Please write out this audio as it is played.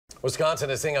Wisconsin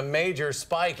is seeing a major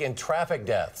spike in traffic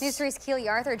deaths. News 3's Keely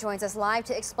Arthur joins us live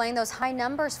to explain those high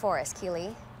numbers for us.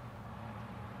 Keely.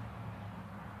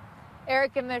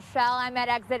 Eric and Michelle, I'm at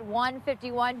exit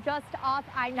 151 just off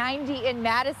I-90 in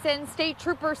Madison. State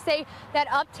troopers say that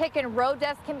uptick in road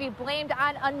deaths can be blamed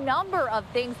on a number of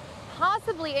things,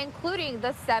 possibly including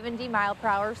the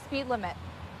 70-mile-per-hour speed limit.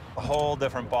 A whole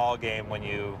different ball game when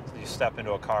you step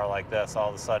into a car like this. All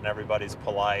of a sudden everybody's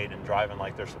polite and driving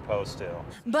like they're supposed to.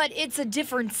 But it's a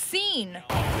different scene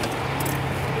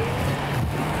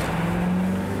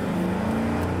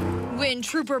when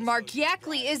Trooper Mark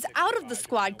Yackley is out of the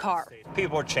squad car.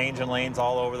 People are changing lanes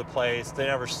all over the place. They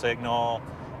never signal,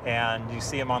 and you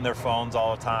see them on their phones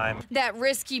all the time. That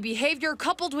risky behavior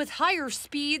coupled with higher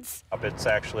speeds. It's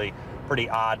actually pretty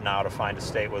odd now to find a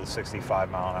state with a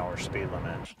 65-mile-an-hour speed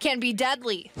limit. Can be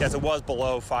deadly. Yes, it was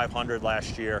below 500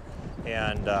 last year,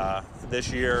 and this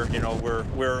year, you know,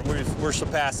 we're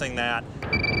surpassing that.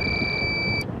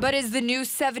 But is the new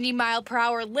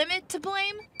 70-mile-per-hour limit to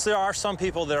blame? There are some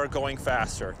people that are going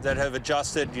faster, that have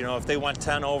adjusted. You know, if they went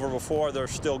 10 over before, they're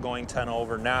still going 10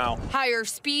 over now. Higher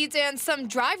speeds, and some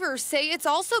drivers say it's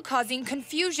also causing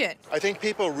confusion. I think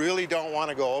people really don't want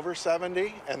to go over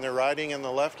 70, and they're riding in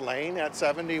the left lane at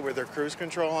 70 with their cruise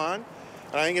control on.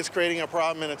 And I think it's creating a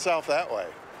problem in itself that way.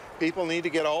 People need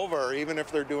to get over, even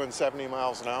if they're doing 70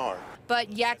 miles an hour. But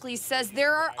Yackley says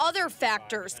there are other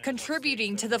factors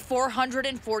contributing to the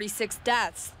 446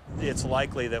 deaths. It's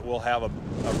likely that we'll have a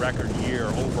record year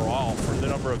overall for the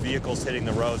number of vehicles hitting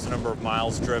the roads, the number of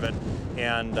miles driven,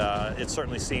 and it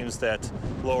certainly seems that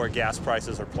lower gas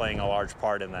prices are playing a large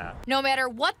part in that. No matter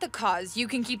what the cause, you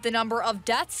can keep the number of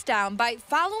deaths down by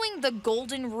following the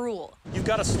golden rule. You've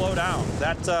got to slow down.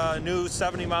 That new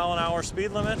 70-mile-an-hour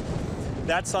speed limit,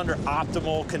 that's under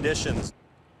optimal conditions.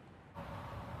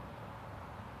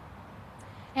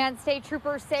 And state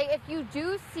troopers say if you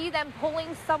do see them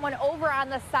pulling someone over on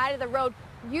the side of the road,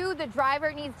 you, the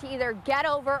driver, needs to either get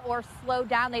over or slow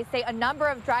down. They say a number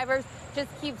of drivers just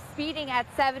keep speeding at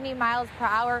 70 miles per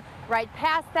hour right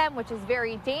past them, which is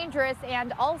very dangerous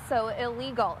and also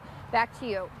illegal. Back to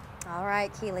you. All right,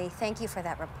 Keely, thank you for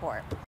that report.